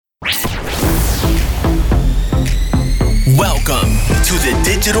Welcome to the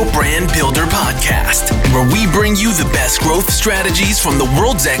Digital Brand Builder Podcast, where we bring you the best growth strategies from the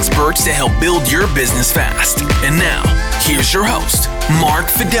world's experts to help build your business fast. And now, here's your host, Mark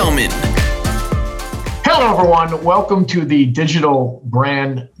Fidelman. Hello, everyone. Welcome to the Digital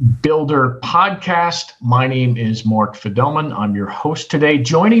Brand Builder Podcast. My name is Mark Fidelman. I'm your host today.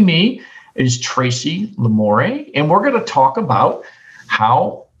 Joining me is Tracy Lamore, and we're going to talk about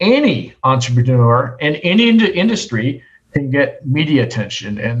how any entrepreneur in any industry can get media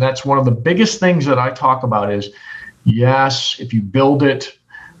attention. And that's one of the biggest things that I talk about is, yes, if you build it,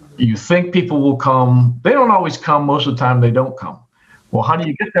 you think people will come. They don't always come. Most of the time, they don't come. Well, how do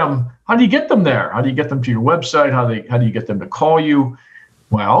you get them? How do you get them there? How do you get them to your website? How do you get them to call you?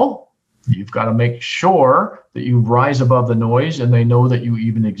 Well, you've got to make sure that you rise above the noise and they know that you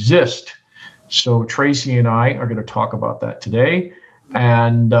even exist. So Tracy and I are going to talk about that today.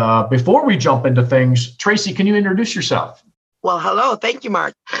 And before we jump into things, Tracy, can you introduce yourself? Well, hello. Thank you,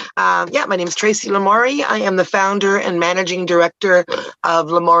 Mark. My name is Tracy Lamore. I am the founder and managing director of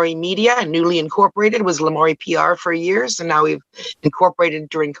Lamore Media, newly incorporated. It was Lamore PR for years, and now we've incorporated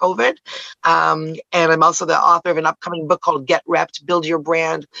during COVID. And I'm also the author of an upcoming book called Get Repped, Build Your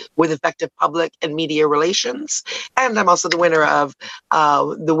Brand with Effective Public and Media Relations. And I'm also the winner of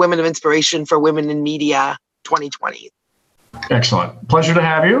the Women of Inspiration for Women in Media 2020. Excellent. Pleasure to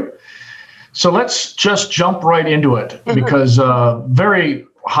have you. So let's just jump right into it because very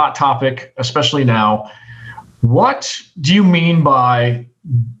hot topic, especially now. What do you mean by,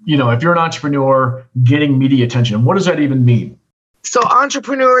 if you're an entrepreneur, getting media attention? What does that even mean? So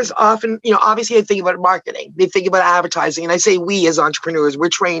entrepreneurs often, obviously they think about marketing, they think about advertising. And I say we as entrepreneurs, we're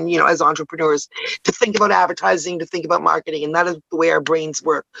trained, as entrepreneurs to think about advertising, to think about marketing. And that is the way our brains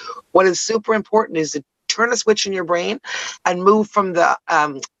work. What is super important is to turn a switch in your brain and move from the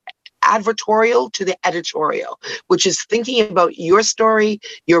advertorial to the editorial, which is thinking about your story,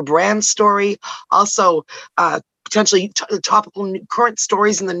 your brand story, also potentially topical current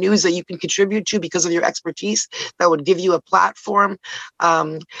stories in the news that you can contribute to because of your expertise that would give you a platform.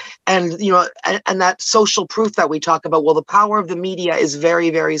 And that social proof that we talk about, well, the power of the media is very,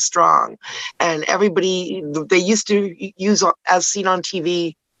 very strong. And everybody, they used to use as seen on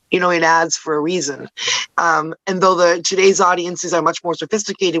TV, in ads for a reason. And though today's audiences are much more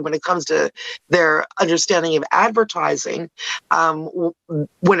sophisticated when it comes to their understanding of advertising,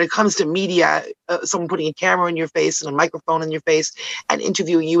 when it comes to media, someone putting a camera in your face and a microphone in your face and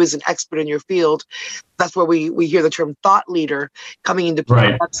interviewing you as an expert in your field, that's where we hear the term thought leader coming into play.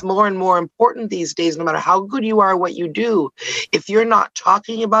 Right. That's more and more important these days, no matter how good you are at what you do. If you're not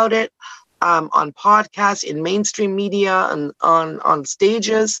talking about it, on podcasts, in mainstream media, and on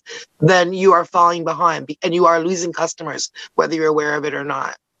stages, then you are falling behind and you are losing customers, whether you're aware of it or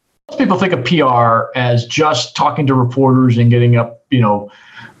not. Most people think of PR as just talking to reporters and getting up,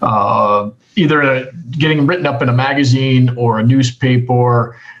 either getting written up in a magazine or a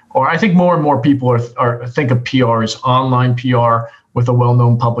newspaper, or I think more and more people think of PR as online PR with a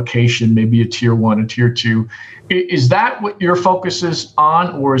well-known publication, maybe a tier 1, a tier 2. Is that what your focus is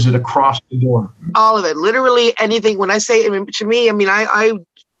on, or is it across the board? All of it, literally anything. When I say, to me, I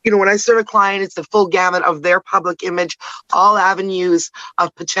when I serve a client, it's the full gamut of their public image, all avenues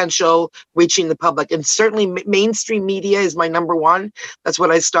of potential reaching the public. And certainly mainstream media is my number one. That's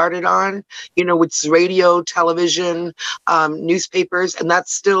what I started on, which is radio, television, newspapers. And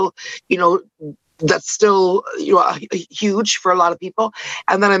that's still, huge for a lot of people.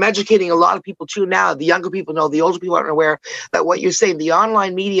 And then I'm educating a lot of people too now. The younger people know, the older people aren't aware that what you're saying, the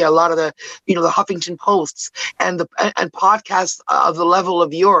online media, a lot of the, the Huffington Posts and podcasts of the level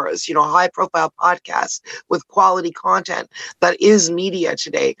of yours, high profile podcasts with quality content that is media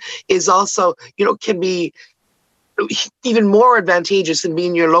today is also, can be even more advantageous than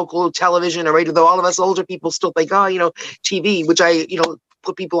being your local television or radio, though all of us older people still think, TV, which I,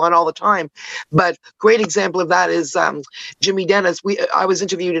 put people on all the time. But great example of that is Jimmy Dennis. I was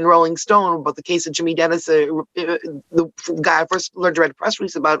interviewed in Rolling Stone about the case of Jimmy Dennis, the guy I first learned to write a press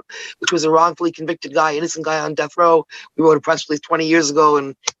release about, which was a wrongfully convicted guy, innocent guy on death row. We wrote a press release 20 years ago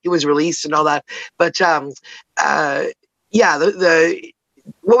and he was released and all that. But what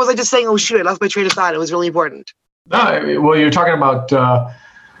was I just saying? Oh shoot, I lost my train of thought. It was really important. Well, you're talking about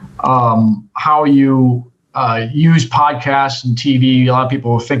how you use podcasts and TV. A lot of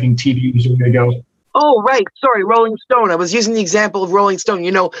people are thinking TV is the way to go. Oh, right. Sorry, Rolling Stone. I was using the example of Rolling Stone.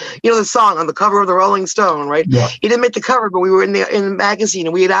 You know the song on the cover of the Rolling Stone, right? Yeah. He didn't make the cover, but we were in the magazine,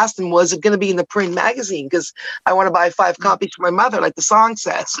 and we had asked him, was it going to be in the print magazine? Because I want to buy 5 copies for my mother, like the song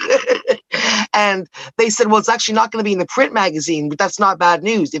says. And they said, well, it's actually not going to be in the print magazine, but that's not bad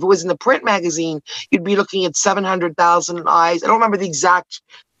news. If it was in the print magazine, you'd be looking at 700,000 eyes. I don't remember the exact.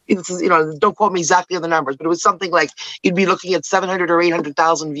 Don't quote me exactly on the numbers, but it was something like you'd be looking at 700 or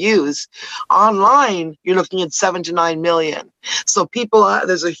 800,000 views. Online, you're looking at 7 to 9 million. So people,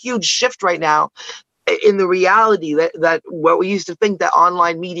 there's a huge shift right now in the reality that what we used to think that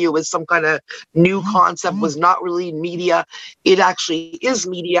online media was some kind of new concept was not really media. It actually is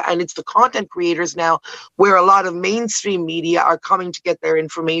media, and it's the content creators now where a lot of mainstream media are coming to get their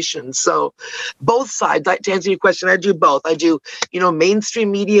information. So both sides, to answer your question, I do both. I do,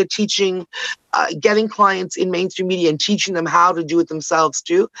 mainstream media teaching, getting clients in mainstream media and teaching them how to do it themselves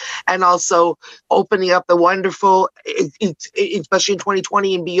too, and also opening up the wonderful, especially in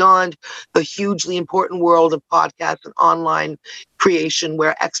 2020 and beyond, the hugely important world of podcasts and online creation,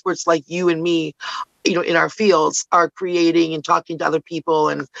 where experts like you and me, in our fields, are creating and talking to other people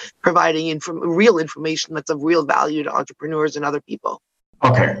and providing real information that's of real value to entrepreneurs and other people.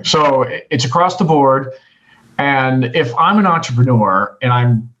 Okay, so it's across the board. And if I'm an entrepreneur and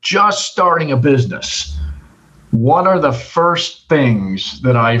I'm just starting a business, what are the first things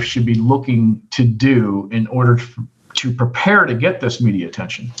that I should be looking to do in order to prepare to get this media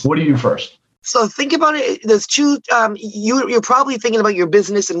attention? What do you do first? So think about it. There's two. You're probably thinking about your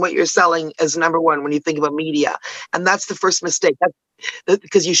business and what you're selling as number one when you think about media, and that's the first mistake.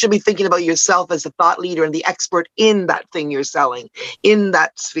 Because you should be thinking about yourself as a thought leader and the expert in that thing you're selling, in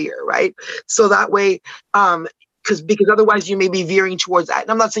that sphere, right? So that way, because otherwise you may be veering towards that.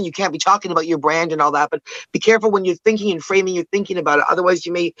 And I'm not saying you can't be talking about your brand and all that, but be careful when you're thinking and framing your thinking about it. Otherwise,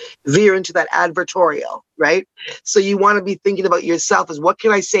 you may veer into that advertorial, right? So you want to be thinking about yourself as, what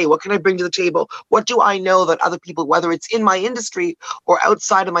can I say? What can I bring to the table? What do I know that other people, whether it's in my industry or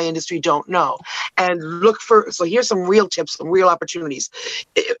outside of my industry, don't know? And so here's some real tips, some real opportunities.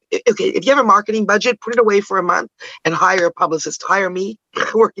 Okay, if you have a marketing budget, put it away for a month and hire a publicist. Hire me,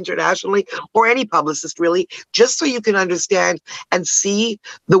 work internationally, or any publicist really, just so you can understand and see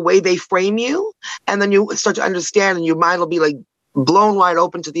the way they frame you. And then you start to understand, and your mind will be like blown wide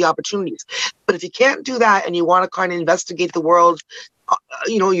open to the opportunities. But if you can't do that and you want to kind of investigate the world,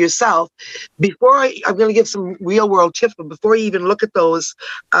 yourself, I'm going to give some real world tips, but before you even look at those,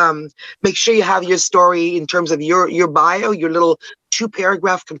 make sure you have your story in terms of your bio, your little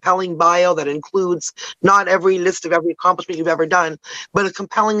 2-paragraph compelling bio that includes not every list of every accomplishment you've ever done, but a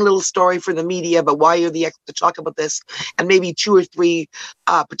compelling little story for the media about why you're the expert to talk about this, and maybe 2 or 3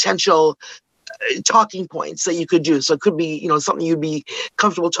 potential talking points that you could do. So it could be, something you'd be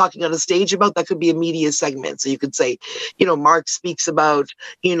comfortable talking on a stage about. That could be a media segment. So you could say, Mark speaks about,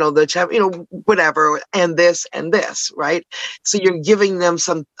 whatever, and this, right? So you're giving them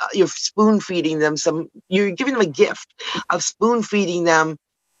you're spoon feeding them you're giving them a gift of spoon feeding them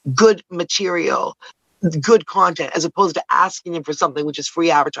good material, good content, as opposed to asking them for something which is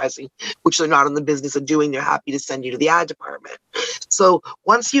free advertising, which they're not in the business of doing. They're happy to send you to the ad department. So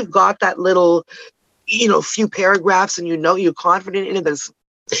once you've got that little, few paragraphs and you're confident in it, that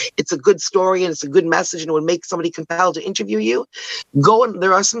it's a good story and it's a good message and it would make somebody compelled to interview you,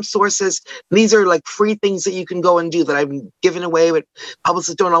 there are some sources. These are like free things that you can go and do that I've given away, but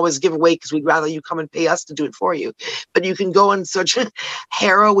publicists don't always give away because we'd rather you come and pay us to do it for you. But you can go and search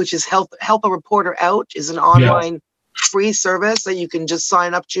HARO, which is Help a Reporter Out, is an online free service that you can just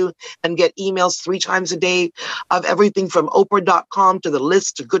sign up to and get emails 3 times a day of everything from Oprah.com to The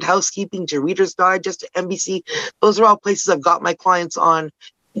List to Good Housekeeping to Reader's Digest to NBC. Those are all places I've got my clients on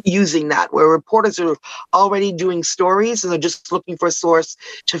using that, where reporters are already doing stories and they're just looking for a source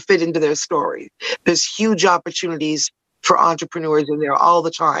to fit into their story. There's huge opportunities for entrepreneurs in there all the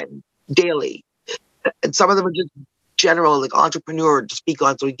time, daily. And some of them are just general, like entrepreneur to speak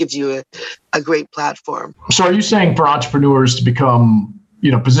on, so it gives you a great platform. So are you saying for entrepreneurs to become,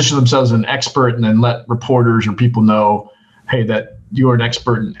 position themselves as an expert and then let reporters or people know, hey, that you're an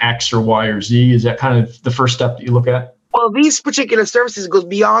expert in X or Y or Z? Is that kind of the first step that you look at? Well, these particular services goes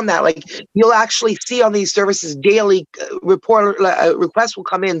beyond that. Like, you'll actually see on these services daily requests will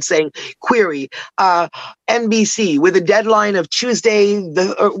come in saying, query, NBC with a deadline of Tuesday,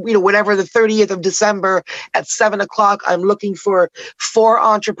 the 30th of December at 7:00. I'm looking for 4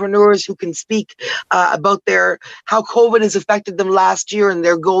 entrepreneurs who can speak about how COVID has affected them last year and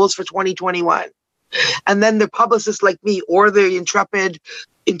their goals for 2021. And then the publicists like me or the intrepid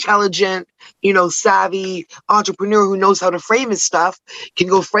intelligent, savvy entrepreneur who knows how to frame his stuff can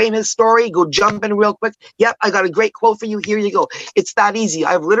go frame his story, go jump in real quick. Yep, I got a great quote for you. Here you go. It's that easy.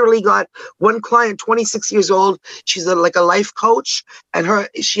 I've literally got one client, 26 years old. She's like a life coach, and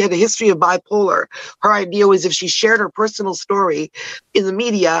she had a history of bipolar. Her idea was if she shared her personal story in the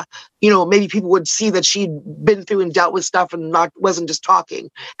media, maybe people would see that she'd been through and dealt with stuff and wasn't just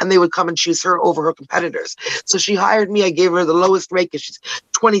talking, and they would come and choose her over her competitors. So she hired me. I gave her the lowest rate because she's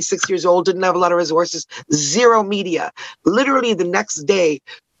 26 years old, didn't have a lot of resources, zero media. Literally the next day,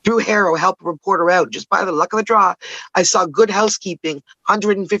 through Harrow, helped a reporter out. Just by the luck of the draw, I saw Good Housekeeping,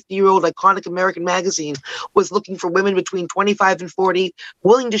 150-year-old iconic American magazine, was looking for women between 25 and 40,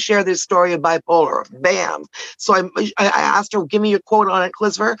 willing to share their story of bipolar. Bam. So I asked her, give me your quote on it,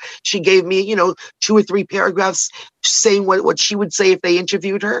 Clizver. She gave me, 2 or 3 paragraphs saying what she would say if they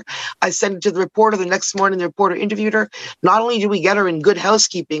interviewed her. I sent it to the reporter. The next morning, the reporter interviewed her. Not only did we get her in Good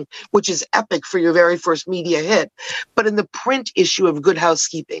Housekeeping, which is epic for your very first media hit, but in the print issue of Good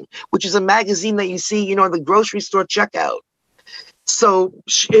Housekeeping, which is a magazine that you see, the grocery store checkout. So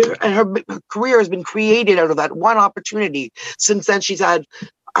her career has been created out of that one opportunity. Since then, she's had,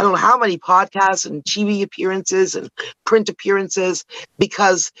 I don't know how many podcasts and TV appearances and print appearances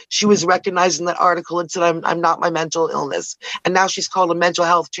because she was recognized in that article and said, I'm not my mental illness. And now she's called a mental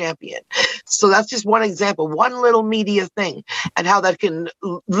health champion. So that's just one example, one little media thing, and how that can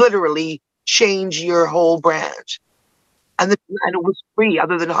literally change your whole brand. And it was free,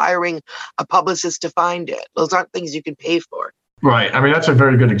 other than hiring a publicist to find it. Those aren't things you can pay for. Right. I mean, that's a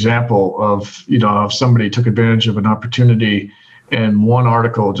very good example of, if somebody took advantage of an opportunity and one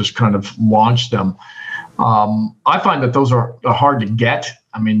article just kind of launched them. I find that those are hard to get.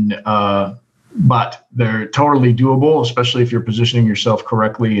 I mean, but they're totally doable, especially if you're positioning yourself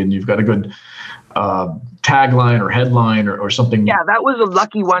correctly and you've got a good tagline or headline or something. Yeah, that was a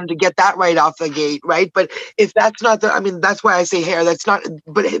lucky one to get that right off the gate, right? But if that's not that's why I say hair. That's not,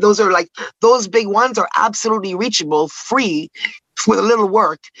 but those are those big ones are absolutely reachable, free, with a little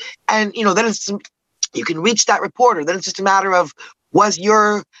work. And, then you can reach that reporter. Then it's just a matter of, was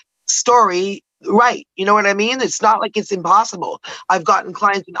your story right? You know what I mean? It's not like it's impossible. I've gotten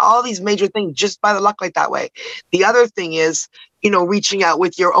clients in all these major things just by the luck like that way. The other thing is, reaching out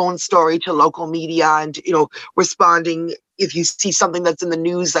with your own story to local media and, responding if you see something that's in the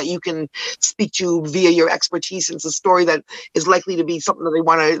news that you can speak to via your expertise. And it's a story that is likely to be something that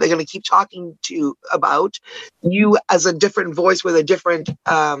they're going to keep talking to you about. You as a different voice with a different,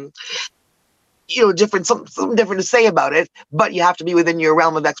 something different to say about it, but you have to be within your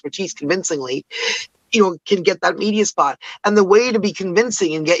realm of expertise convincingly, can get that media spot. And the way to be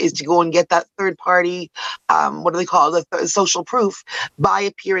convincing is to go and get that third party, what do they call it, the social proof, by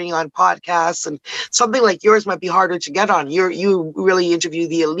appearing on podcasts. And something like yours might be harder to get on. You really interview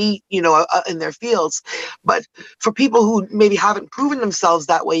the elite, in their fields. But for people who maybe haven't proven themselves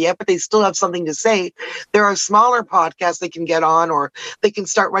that way yet, but they still have something to say, there are smaller podcasts they can get on, or they can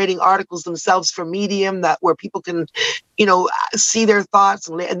start writing articles themselves for Medium where people can, see their thoughts.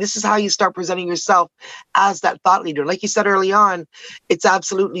 And this is how you start presenting yourself as that thought leader. Like you said early on, it's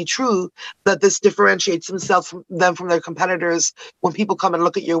absolutely true that this differentiates them from their competitors when people come and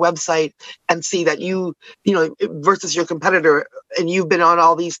look at your website and see that you versus your competitor, and you've been on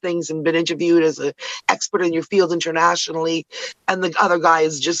all these things and been interviewed as an expert in your field internationally, and the other guy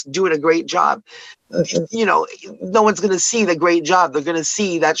is just doing a great job. No one's going to see the great job. They're going to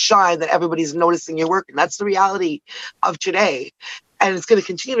see that shine that everybody's noticing your work. And that's the reality of today. And it's going to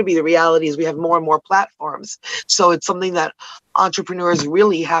continue to be the reality as we have more and more platforms. So it's something that entrepreneurs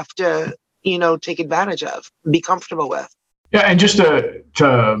really have to, take advantage of, be comfortable with. Yeah. And just to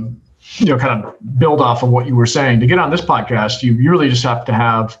kind of build off of what you were saying, to get on this podcast, you really just have to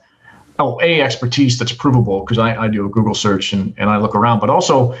have expertise that's provable, because I do a Google search and I look around, but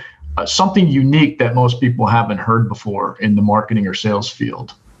also something unique that most people haven't heard before in the marketing or sales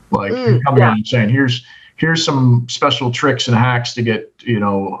field. Like coming on and saying, here's some special tricks and hacks to get,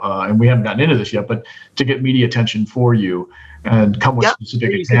 and we haven't gotten into this yet, but to get media attention for you and come with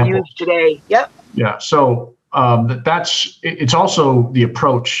specific examples today. Yep. Yeah. So it's also the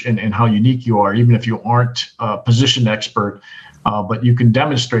approach and how unique you are, even if you aren't a positioned expert, but you can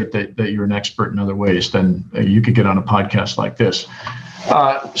demonstrate that you're an expert in other ways, then you could get on a podcast like this.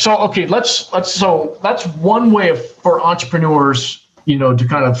 So that's one way for entrepreneurs, to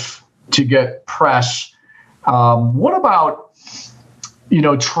kind of to get press. What about,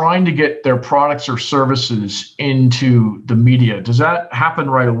 trying to get their products or services into the media? Does that happen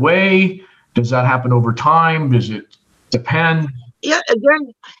right away? Does that happen over time? Does it depend? Yeah,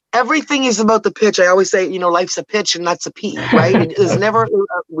 again, everything is about the pitch. I always say, life's a pitch and that's a P, right? It is never,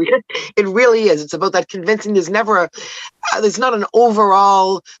 it really is. It's about that convincing. There's not an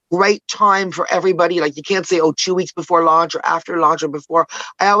overall right time for everybody. Like you can't say, 2 weeks before launch or after launch or before.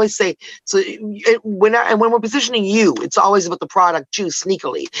 I always say, so when we're positioning you, it's always about the product too,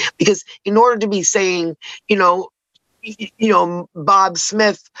 sneakily, because in order to be saying, Bob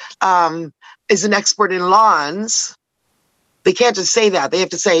Smith is an expert in lawns. They can't just say that. They have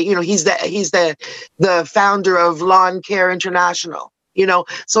to say, he's the founder of Lawn Care International.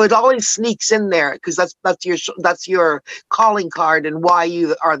 So it always sneaks in there because that's your calling card and why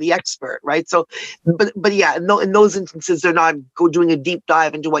you are the expert, right? So, but yeah, no, in those instances, they're not doing a deep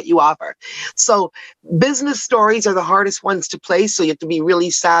dive into what you offer. So business stories are the hardest ones to place. So you have to be really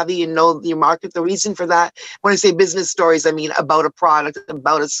savvy and know your market. The reason for that, when I say business stories, I mean about a product,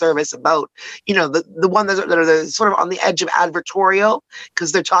 about a service, about, the one that are the sort of on the edge of advertorial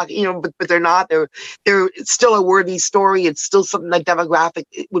because they're talking, but they're not. They're it's still a worthy story. It's still something that demographic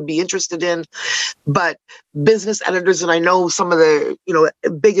would be interested in, but business editors, and I know some of the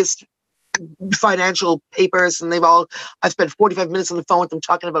biggest financial papers, and I've spent 45 minutes on the phone with them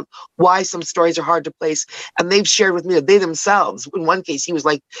talking about why some stories are hard to place, and they've shared with me that they themselves, in one case, he was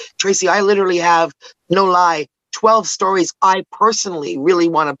like, Tracy, I literally have, no lie, 12 stories I personally really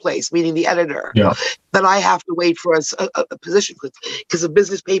want to place, meaning the editor, that I have to wait for a position because the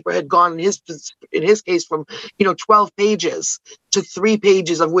business paper had gone in his case from 12 pages to 3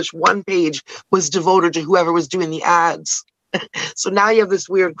 pages, of which 1 page was devoted to whoever was doing the ads. So now you have this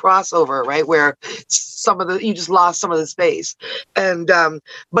weird crossover, right, where you just lost some of the space, and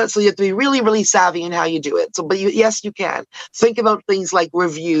but so you have to be really, really savvy in how you do it. So, but yes, you can think about things like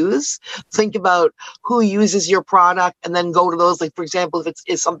reviews. Think about who uses your product, and then go to those. Like, for example, if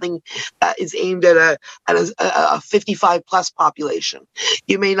it's something that is aimed at a 55 plus population,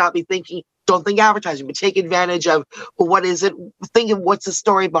 you may not be thinking. Don't think advertising, but take advantage of, well, what is it? Think of what's the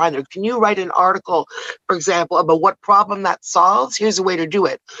story behind it. Can you write an article, for example, about what problem that solves? Here's a way to do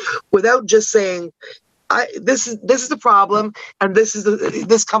it without just saying, this is the problem, and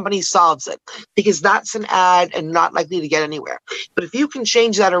this company solves it, because that's an ad and not likely to get anywhere. But if you can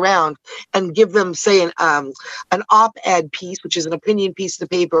change that around and give them, say, an op-ed piece, which is an opinion piece of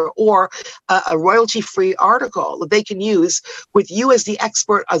the paper, or a royalty-free article that they can use with you as the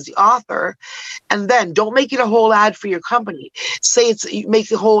expert, as the author, and then don't make it a whole ad for your company. You make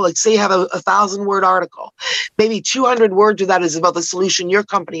the whole, like, say you have a 1,000-word article, maybe 200 words of that is about the solution your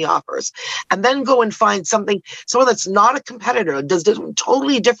company offers, and then go and find someone that's not a competitor, does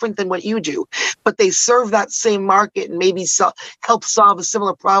totally different than what you do, but they serve that same market and maybe help solve a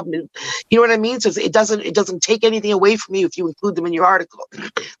similar problem. You know what I mean? So it doesn't take anything away from you if you include them in your article.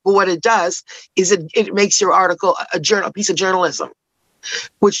 But what it does is it makes your article a piece of journalism,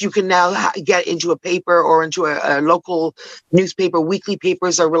 which you can now get into a paper or into a local newspaper. Weekly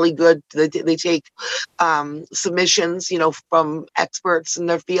papers are really good. They take submissions, from experts in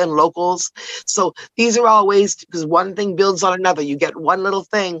their field and locals. So these are all ways, because one thing builds on another. You get one little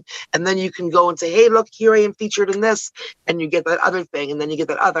thing, and then you can go and say, hey, look, here I am featured in this, and you get that other thing, and then you get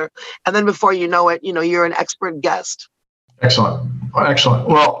that other. And then before you know it, you're an expert guest. Excellent.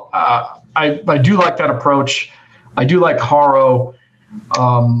 Well, I do like that approach. I do like Haro.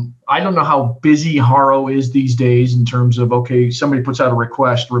 I don't know how busy Haro is these days in terms of, okay, somebody puts out a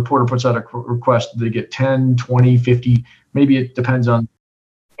request, a reporter puts out a request, they get 10, 20, 50, maybe it depends on.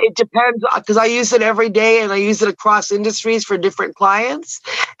 It depends, because I use it every day and I use it across industries for different clients.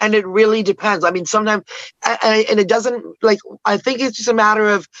 And it really depends. I mean, sometimes, and it doesn't, like, I think it's just a matter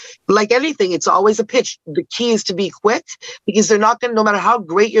of, like anything, it's always a pitch. The key is to be quick, because they're not going to, no matter how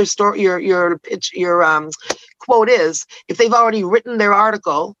great your story, your pitch, your quote is, if they've already written their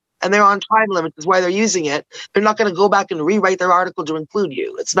article and they're on time limits, is why they're using it, they're not going to go back and rewrite their article to include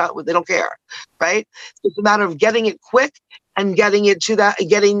you. It's not, they don't care, right? It's a matter of getting it quick and getting it to that, they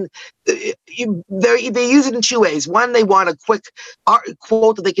use it in 2 ways. One, they want a quick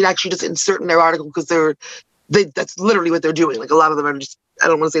quote that they can actually just insert in their article, because that's literally what they're doing. Like, a lot of them are just, I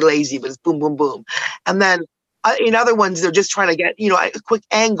don't want to say lazy, but it's boom, boom, boom. And then in other ones, they're just trying to get, a quick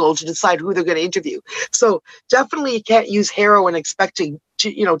angle to decide who they're going to interview. So definitely you can't use Haro and expect to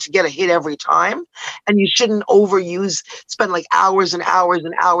get a hit every time. And you shouldn't spend like hours and hours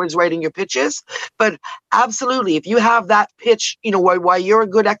and hours writing your pitches. But absolutely, if you have that pitch, why you're a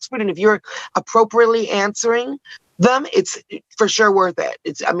good expert, and if you're appropriately answering them, it's for sure worth it.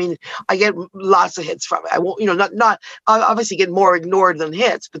 I get lots of hits from it. I won't, not obviously get more ignored than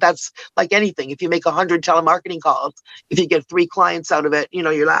hits, but that's like anything. If you make 100 telemarketing calls, if you get 3 clients out of it,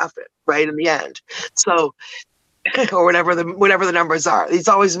 you're laughing right in the end. So or whatever the numbers are. It's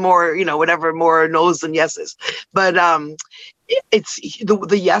always more, whatever, more no's than yeses. But it's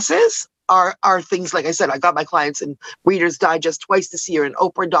the yeses are things, like I said, I got my clients in Reader's Digest twice this year, and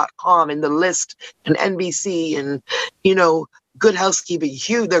Oprah.com, and The List, and NBC, and Good Housekeeping,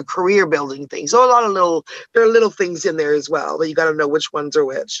 huge, their career building things. So there are little things in there as well, but you got to know which ones are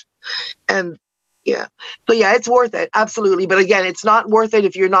which. And yeah, so yeah, it's worth it, absolutely. But again, it's not worth it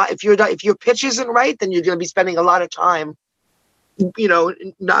if your pitch isn't right, then you're going to be spending a lot of time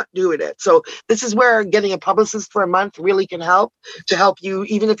not doing it. So this is where getting a publicist for a month really can help you,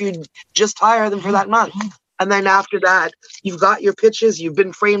 even if you just hire them for that month. And then after that, you've got your pitches, you've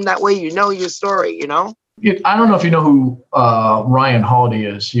been framed that way, your story, I don't know if you know who Ryan Holiday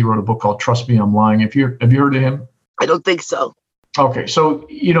is. He wrote a book called Trust Me, I'm Lying. Have you heard of him? I don't think so. Okay. So,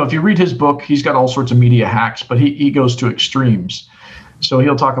 if you read his book, he's got all sorts of media hacks, but he goes to extremes. So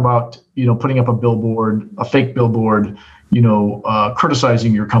he'll talk about, putting up a fake billboard,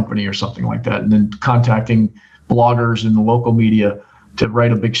 criticizing your company or something like that, and then contacting bloggers in the local media to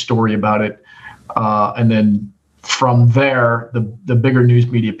write a big story about it. And then from there, the bigger news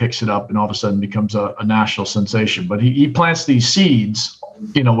media picks it up and all of a sudden becomes a national sensation. But he plants these seeds,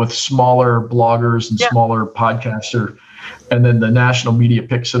 with smaller bloggers and smaller podcaster, and then the national media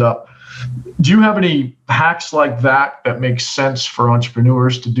picks it up. Do you have any hacks like that makes sense for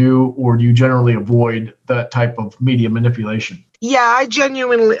entrepreneurs to do, or do you generally avoid that type of media manipulation? Yeah, I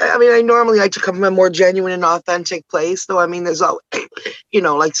normally like to come from a more genuine and authentic place, though. There's always,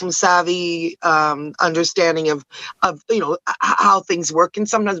 like some savvy understanding of how things work can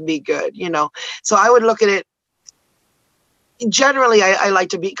sometimes be good, So I would look at it. Generally, I like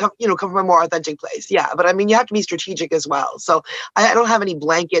to come from a more authentic place. Yeah. But you have to be strategic as well. So I don't have any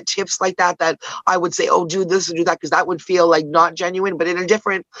blanket tips like that I would say, oh, do this or do that, because that would feel like not genuine. But in a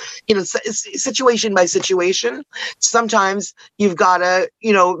different, situation by situation, sometimes you've got to,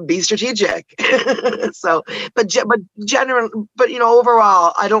 be strategic. So, but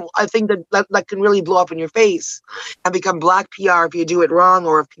overall, I think that can really blow up in your face and become black PR if you do it wrong,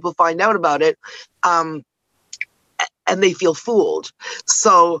 or if people find out about it. And they feel fooled.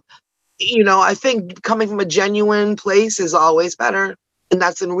 So, I think coming from a genuine place is always better. And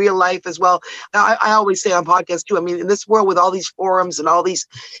that's in real life as well. I always say on podcasts too, in this world with all these forums and all these,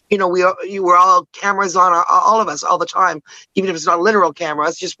 we're all cameras on all of us all the time, even if it's not literal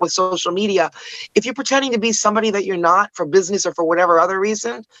cameras, just with social media. If you're pretending to be somebody that you're not for business or for whatever other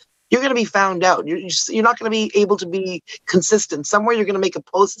reason, you're going to be found out. You're not going to be able to be consistent. Somewhere you're going to make a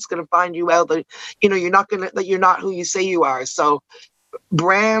post that's going to find you out that, you're not who you say you are. So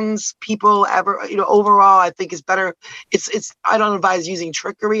brands, people overall, I think is better. I don't advise using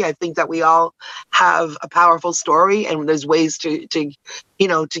trickery. I think that we all have a powerful story, and there's ways to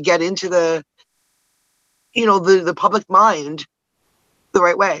get into the public mind the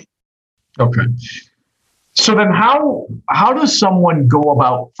right way. Okay. So then how does someone go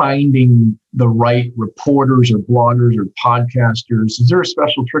about finding the right reporters or bloggers or podcasters? Is there a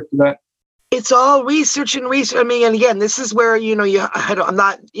special trick to that? It's all research. And again, this is where, I'm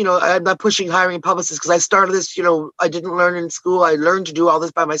not pushing hiring publicists, because I started this, I didn't learn in school. I learned to do all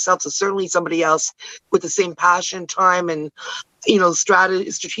this by myself. So certainly somebody else with the same passion, time, and,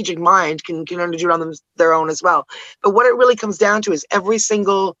 strategic mind can learn to do it on their own as well. But what it really comes down to is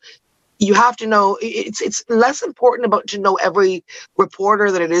you have to know, it's less important to know every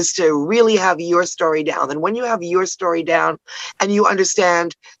reporter than it is to really have your story down. And when you have your story down and you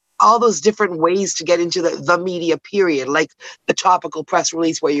understand all those different ways to get into the media period, like the topical press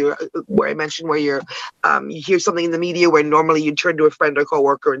release where I mentioned where you hear something in the media where normally you'd turn to a friend or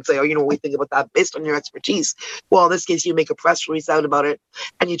coworker and say, oh, what we think about that based on your expertise. Well, in this case, you make a press release out about it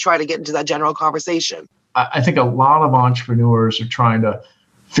and you try to get into that general conversation. I think a lot of entrepreneurs are trying to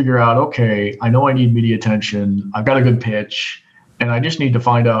figure out, okay, I know I need media attention. I've got a good pitch, and I just need to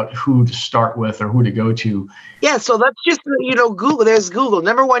find out who to start with or who to go to. Yeah, so that's just, Google. There's Google.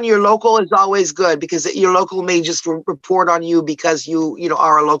 Number one, your local is always good, because your local may just report on you because you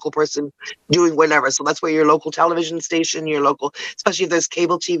are a local person doing whatever. So that's where your local television station, your local, especially if there's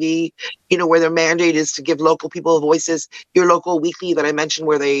cable TV, where their mandate is to give local people voices. Your local weekly that I mentioned,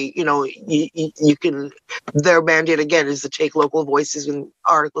 where they, you can, their mandate again is to take local voices and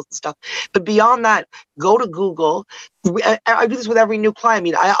articles and stuff. But beyond that, go to Google. I do this with every new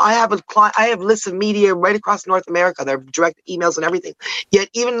client. I have a client. I have lists of media right across North America. They're direct emails and everything. Yet,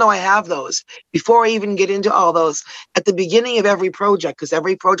 even though I have those, before I even get into all those, at the beginning of every project, because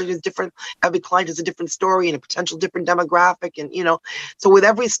every project is different, every client has a different story and a potential different demographic, and so with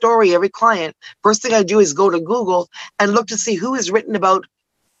every story, every client, first thing I do is go to Google and look to see who has written about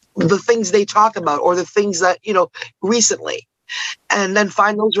the things they talk about or the things that, recently. And then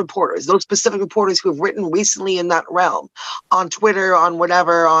find those reporters, those specific reporters who have written recently in that realm on Twitter, on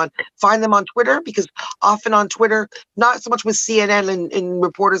whatever, find them on Twitter, because often on Twitter, not so much with CNN and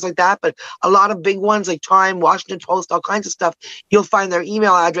reporters like that, but a lot of big ones like Time, Washington Post, all kinds of stuff, you'll find their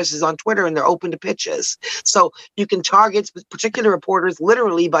email addresses on Twitter and they're open to pitches. So you can target particular reporters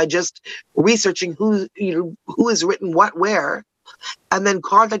literally by just researching who has written what, where, and then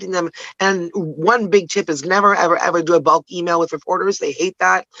contacting them. And one big tip is never, ever, ever do a bulk email with reporters. They hate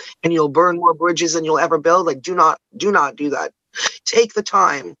that, and you'll burn more bridges than you'll ever build. Like, do not do that. Take the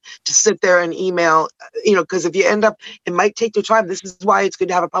time to sit there and email, because if you end up, it might take your time. This is why it's good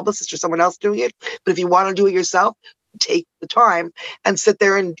to have a publicist or someone else doing it. But if you want to do it yourself, take the time and sit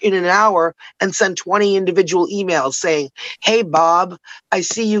there in an hour and send 20 individual emails saying, hey, Bob, I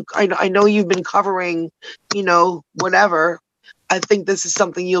see you. I know you've been covering, whatever. I think this is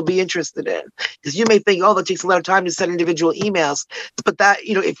something you'll be interested in, because you may think, that takes a lot of time to send individual emails. But that,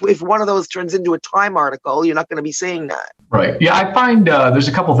 if one of those turns into a Time article, you're not going to be saying that. Right. Yeah, I find there's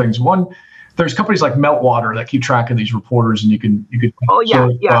a couple things. One, there's companies like Meltwater that keep track of these reporters, and you can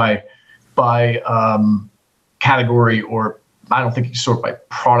sort by category, or I don't think you sort by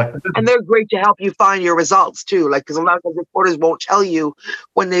product. And they're great to help you find your results too. Like, because a lot of reporters won't tell you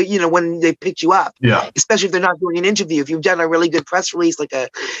when they picked you up. Yeah. Especially if they're not doing an interview. If you've done a really good press release, like a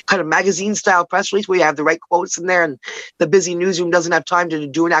kind of magazine style press release where you have the right quotes in there, and the busy newsroom doesn't have time to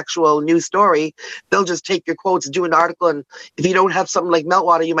do an actual news story, they'll just take your quotes, do an article. And if you don't have something like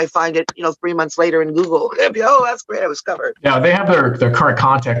Meltwater, you might find it, 3 months later in Google. Oh, that's great, I was covered. Yeah, they have their current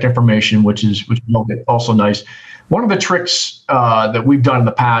contact information, which is also nice. One of the tricks that we've done in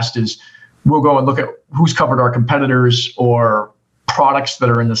the past is we'll go and look at who's covered our competitors or products that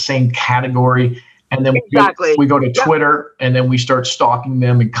are in the same category. And then we go to Twitter, and then we start stalking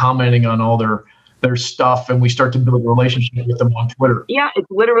them and commenting on all their stuff. And we start to build a relationship with them on Twitter. Yeah, it's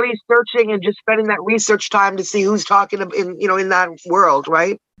literally searching and just spending that research time to see who's talking in that world,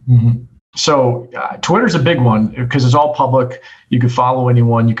 right? Mm-hmm. So Twitter's a big one because it's all public. You could follow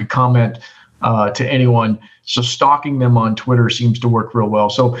anyone. You could comment to anyone. So stalking them on Twitter seems to work real well.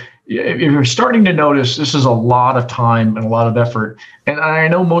 So if you're starting to notice, this is a lot of time and a lot of effort. And I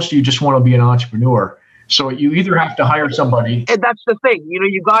know most of you just want to be an entrepreneur. So you either have to hire somebody. And that's the thing.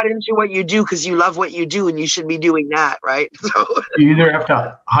 You got into what you do because you love what you do, and you should be doing that, right? So you either have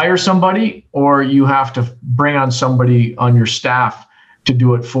to hire somebody, or you have to bring on somebody on your staff to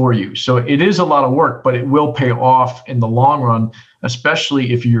do it for you. So it is a lot of work, but it will pay off in the long run,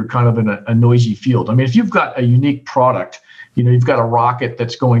 especially if you're kind of in a noisy field. I mean, if you've got a unique product, you've got a rocket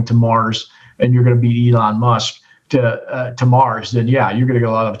that's going to Mars, and you're going to beat Elon Musk to Mars, then yeah, you're going to get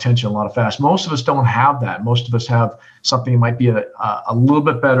a lot of attention a lot fast. Most of us don't have that. Most of us have something that might be a little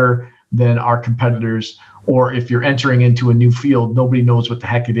bit better than our competitors. Or if you're entering into a new field, nobody knows what the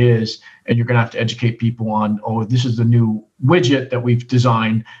heck it is, and you're going to have to educate people on, this is the new widget that we've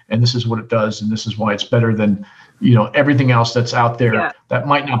designed, and this is what it does, and this is why it's better than everything else that's out there that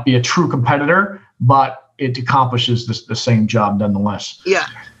might not be a true competitor, but it accomplishes the same job nonetheless. Yeah.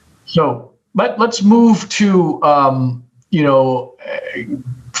 So let's move to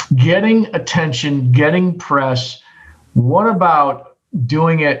getting attention, getting press. What about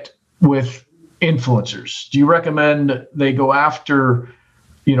doing it with influencers? Do you recommend they go after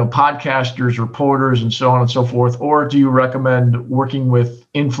podcasters, reporters, and so on and so forth, or do you recommend working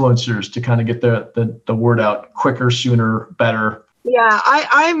with influencers to kind of get the word out quicker, sooner, better? Yeah,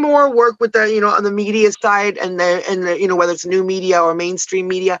 I more work with the on the media side and the whether it's new media or mainstream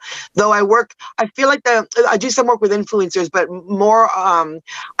media. Though I feel like I do some work with influencers, but more I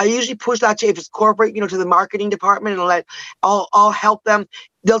usually push that to, if it's corporate, to the marketing department, and I'll help them.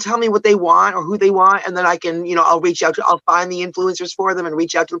 They'll tell me what they want or who they want, and then I can I'll reach out I'll find the influencers for them and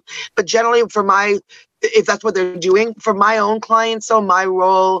reach out to them. But generally, if that's what they're doing for my own clients, so my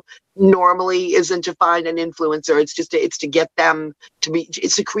role normally isn't to find an influencer. It's to get them to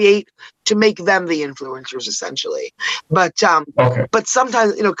make them the influencers, essentially. But but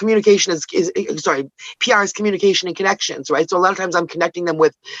sometimes communication PR is communication and connections, right? So a lot of times I'm connecting them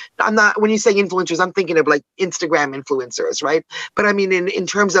with, when you say influencers, I'm thinking of like Instagram influencers, right? But I mean in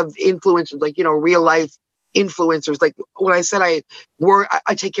terms of influencers, like real life influencers, like when I said I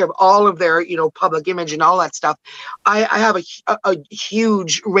take care of all of their public image and all that stuff, I have a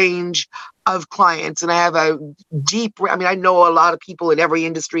huge range of clients, and I have I know a lot of people in every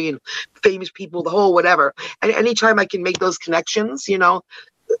industry and famous people, the whole whatever, and anytime I can make those connections,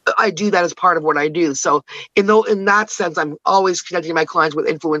 I do that as part of what I do. So in that sense, I'm always connecting my clients with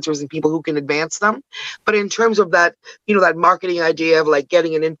influencers and people who can advance them. But in terms of that, that marketing idea of like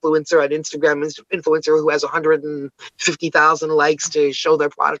getting an influencer, an Instagram influencer who has 150,000 likes to show their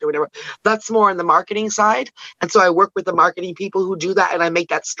product or whatever, that's more on the marketing side. And so I work with the marketing people who do that, and I make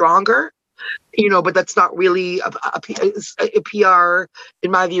that stronger. But that's not really a PR.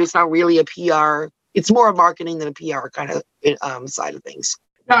 In my view, it's not really a PR. It's more a marketing than a PR kind of side of things.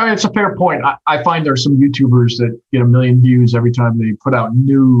 Yeah, it's a fair point. I find there's some YouTubers that get 1 million views every time they put out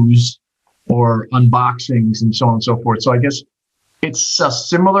news or unboxings and so on and so forth. So I guess it's a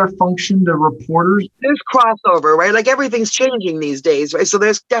similar function to reporters. There's crossover, right? Like everything's changing these days, right? So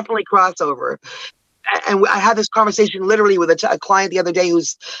there's definitely crossover. And I had this conversation literally with a client the other day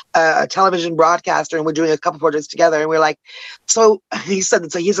who's a television broadcaster, and we're doing a couple projects together. And we're like, so he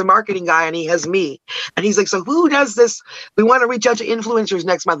said, so he's a marketing guy and he has me. And he's like, so who does this? We want to reach out to influencers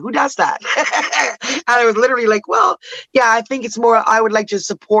next month. Who does that? And I was literally like, well, yeah, I think it's more, I would like to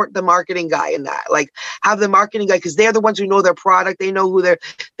support the marketing guy in that. Like have the marketing guy, because they're the ones who know their product. They know who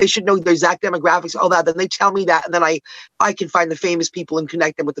they should know their exact demographics, all that. Then they tell me that. And then I can find the famous people and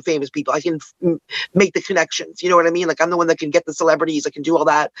connect them with the famous people. I can make the connections, you know what I mean? Like I'm the one that can get the celebrities, I can do all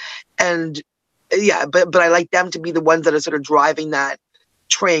that. And yeah, but I like them to be the ones that are sort of driving that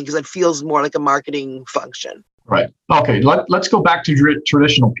train, because it feels more like a marketing function. Right. Okay. Let's go back to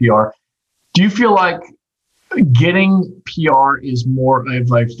traditional PR. Do you feel like getting PR is more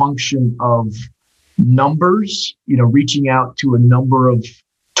of a function of numbers, reaching out to a number of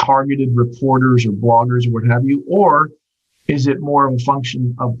targeted reporters or bloggers or what have you, or is it more of a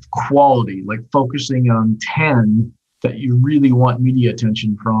function of quality, like focusing on 10 that you really want media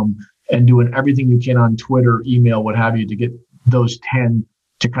attention from and doing everything you can on Twitter, email, what have you, to get those 10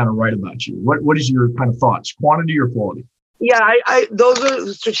 to kind of write about you? What is your kind of thoughts, quantity or quality? Yeah, I those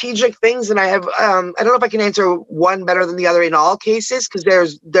are strategic things, and I have I don't know if I can answer one better than the other in all cases, because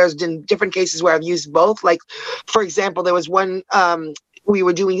there's been different cases where I've used both. Like, for example, there was one I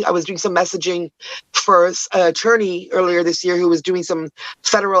was doing some messaging for an attorney earlier this year who was doing some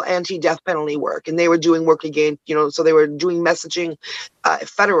federal anti-death penalty work, and they were doing work again, so they were doing messaging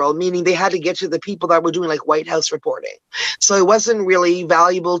federal, meaning they had to get to the people that were doing like White House reporting. So it wasn't really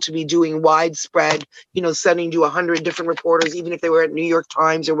valuable to be doing widespread, sending to 100 different reporters, even if they were at New York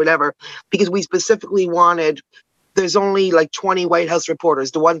Times or whatever, because we specifically wanted, there's only like 20 White House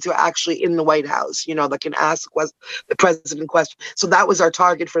reporters, the ones who are actually in the White House, that can ask the president questions. So that was our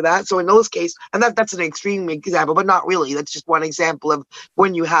target for that. So in those cases, and that's an extreme example, but not really. That's just one example of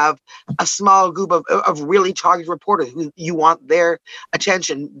when you have a small group of really targeted reporters who you want their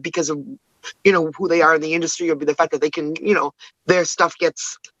attention because of, who they are in the industry, or the fact that they can, their stuff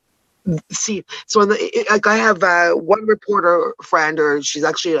gets see. So I have one reporter friend, or she's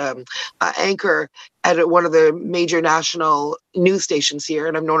actually an anchor at one of the major national news stations here,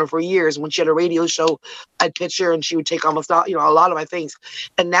 and I've known her for years. When she had a radio show, I'd pitch her, and she would take almost all, a lot of my things.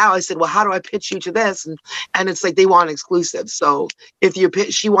 And now I said, well, how do I pitch you to this? And it's like they want exclusive. So if you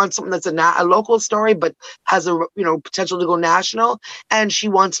pitch, she wants something that's a local story, but has a potential to go national, and she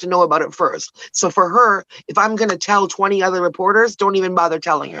wants to know about it first. So for her, if I'm going to tell 20 other reporters, don't even bother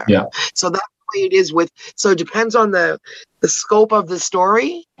telling her. Yeah. So that's the way it is so it depends on the scope of the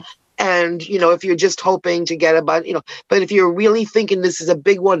story. And, if you're just hoping to get but if you're really thinking this is a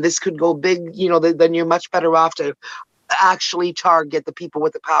big one, this could go big, then you're much better off to actually target the people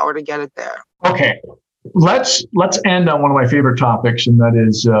with the power to get it there. Okay. Let's end on one of my favorite topics, and that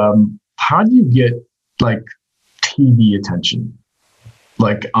is how do you get like TV attention,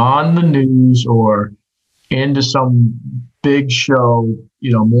 like on the news or into some big show,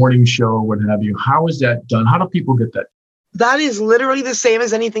 morning show, what have you? How is that done? How do people get that? That is literally the same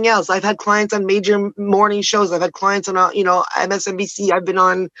as anything else. I've had clients on major morning shows. I've had clients on, MSNBC. I've been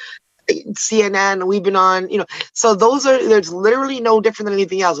on CNN. We've been on, so there's literally no different than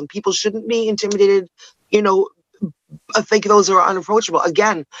anything else. And people shouldn't be intimidated. I think those are unapproachable.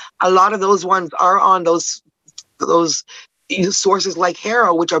 Again, a lot of those ones are on those sources like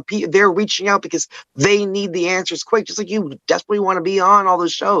HARO, which are they're reaching out because they need the answers quick, just like you desperately want to be on all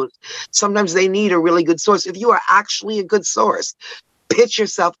those shows. Sometimes they need a really good source. If you are actually a good source, pitch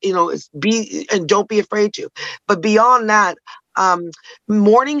yourself, and don't be afraid to. But beyond that,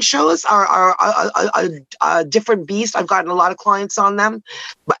 morning shows are a different beast. I've gotten a lot of clients on them,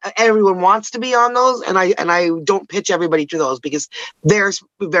 but everyone wants to be on those, and I don't pitch everybody to those because they're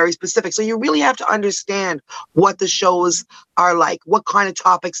very specific. So you really have to understand what the shows are like, what kind of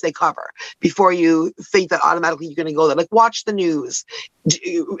topics they cover before you think that automatically you're going to go there. Like, watch the news,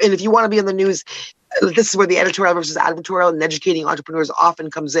 and if you want to be in the news, this is where the editorial versus advertorial and educating entrepreneurs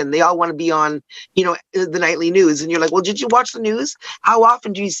often comes in. They all want to be on, the nightly news. And you're like, well, did you watch the news? How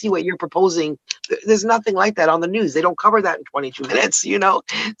often do you see what you're proposing? There's nothing like that on the news. They don't cover that in 22 minutes,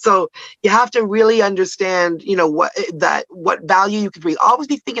 So you have to really understand, what value you can bring. Always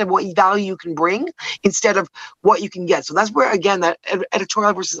be thinking of what value you can bring instead of what you can get. So that's where, again, that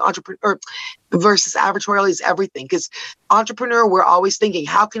editorial versus entrepreneur versus advertorial is everything. Because entrepreneur, we're always thinking,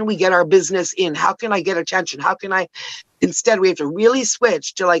 how can we get our business in? How can I get attention? Instead, we have to really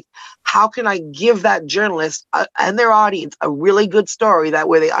switch to like, how can I give that journalist and their audience a really good story that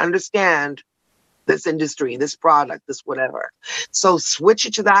way they understand this industry, this product, this whatever. So switch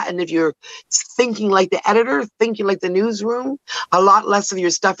it to that. And if you're thinking like the editor, thinking like the newsroom, a lot less of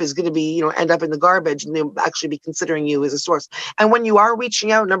your stuff is going to be, end up in the garbage, and they'll actually be considering you as a source. And when you are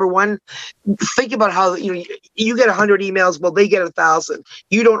reaching out, number one, think about how, you get 100 emails. Well, they get 1,000.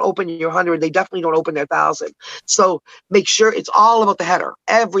 You don't open your 100. They definitely don't open their 1,000. So make sure it's all about the header.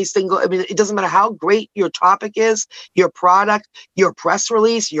 It doesn't matter how great your topic is, your product, your press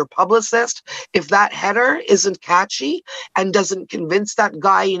release, your publicist. If that header isn't catchy and doesn't convince that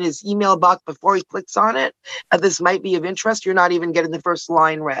guy in his email box before he clicks on it that this might be of interest, you're not even getting the first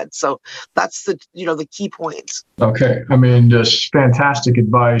line read. So that's the key points. Okay. Just fantastic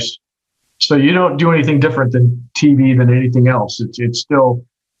advice. So you don't do anything different than TV than anything else. It's still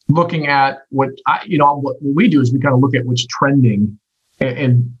looking at what we do is we kind of look at what's trending,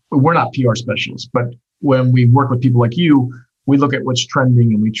 and we're not PR specialists, but when we work with people like you, we look at what's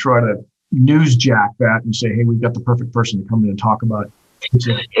trending and we try to newsjack that and say, hey, we've got the perfect person to come in and talk about it.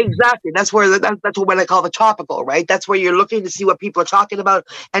 Exactly. That's what I call the topical, right? That's where you're looking to see what people are talking about,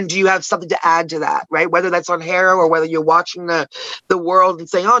 and do you have something to add to that, right? Whether that's on Haro or whether you're watching the world and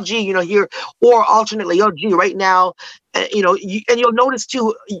saying, oh, gee, here, or alternately, oh, gee, right now, and you'll notice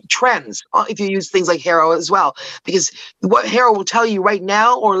too trends if you use things like Haro as well, because what Haro will tell you right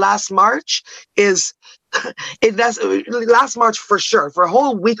now or last March is. Last March for sure, for a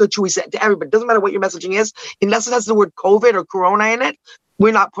whole week or two, we said to everybody, doesn't matter what your messaging is, unless it has the word COVID or Corona in it,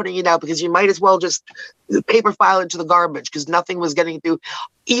 we're not putting it out, because you might as well just paper file into the garbage, because nothing was getting through.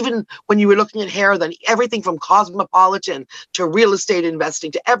 Even when you were looking at Haro, then everything from Cosmopolitan to real estate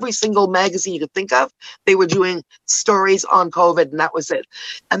investing to every single magazine you could think of, they were doing stories on COVID, and that was it.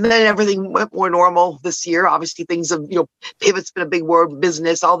 And then everything went more normal this year. Obviously, things have, pivot's been a big word,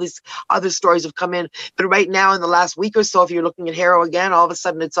 business, all these other stories have come in. But right now, in the last week or so, if you're looking at Haro again, all of a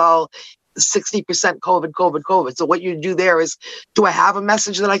sudden it's all 60% COVID. So what you do there is, do I have a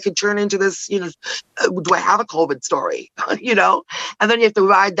message that I could turn into this, do I have a COVID story, and then you have to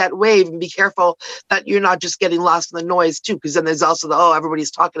ride that wave and be careful that you're not just getting lost in the noise too, because then there's also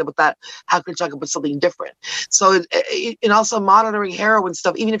everybody's talking about that. How can you talk about something different? So and also monitoring Haro and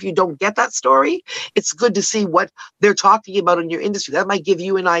stuff, even if you don't get that story, it's good to see what they're talking about in your industry. That might give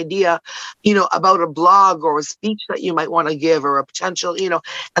you an idea, about a blog or a speech that you might want to give, or a potential,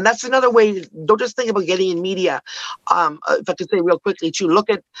 and that's another way. Don't just think about getting in media. If I could say real quickly too, look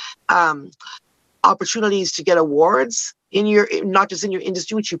at opportunities to get awards not just in your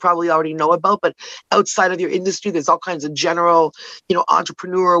industry, which you probably already know about, but outside of your industry, there's all kinds of general,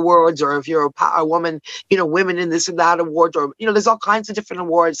 entrepreneur awards, or if you're a woman, women in this and that awards, or, there's all kinds of different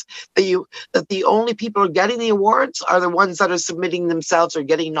awards that the only people who are getting the awards are the ones that are submitting themselves or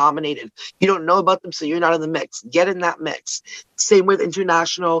getting nominated. You don't know about them, so you're not in the mix. Get in that mix. Same with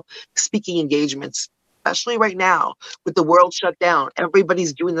international speaking engagements. Especially right now with the world shut down,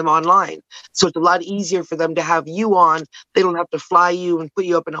 everybody's doing them online. So it's a lot easier for them to have you on. They don't have to fly you and put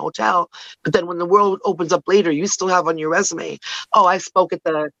you up in a hotel. But then when the world opens up later, you still have on your resume, oh, I spoke at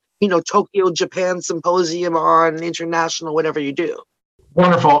the, Tokyo, Japan Symposium on international, whatever you do.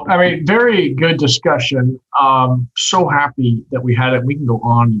 Wonderful. Very good discussion. So happy that we had it. We can go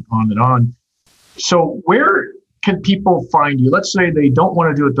on and on. So where can people find you? Let's say they don't want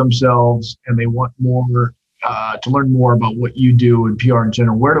to do it themselves and they want more to learn more about what you do in PR in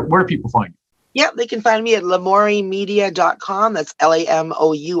general. Where do people find you? Yeah, they can find me at lamourie.media.com. That's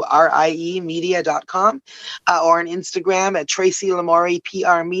LAMOURIE media.com. Or on Instagram at Tracy Lamourie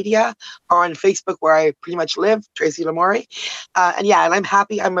PR Media, or on Facebook where I pretty much live, Tracy Lamourie. And I'm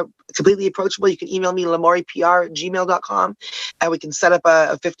happy. I'm completely approachable. You can email me lamouriepr@gmail.com, and we can set up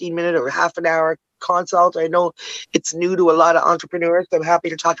a 15-minute or half an hour consult. I know it's new to a lot of entrepreneurs, so I'm happy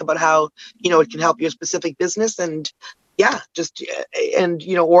to talk about how, it can help your specific business. And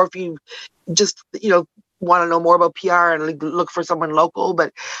or if you just, want to know more about PR and look for someone local,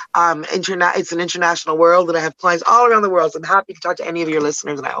 but it's an international world, and I have clients all around the world. So I'm happy to talk to any of your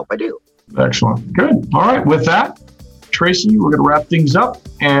listeners, and I hope I do. Excellent. Good. All right. With that, Tracy, we're going to wrap things up.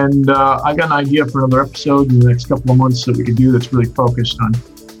 And I got an idea for another episode in the next couple of months that we could do that's really focused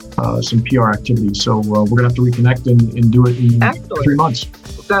on some PR activities. So we're going to have to reconnect and do it in Excellent. 3 months.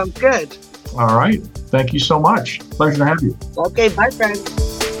 Sounds good. All right. Thank you so much. Pleasure to have you. Okay, bye, friends.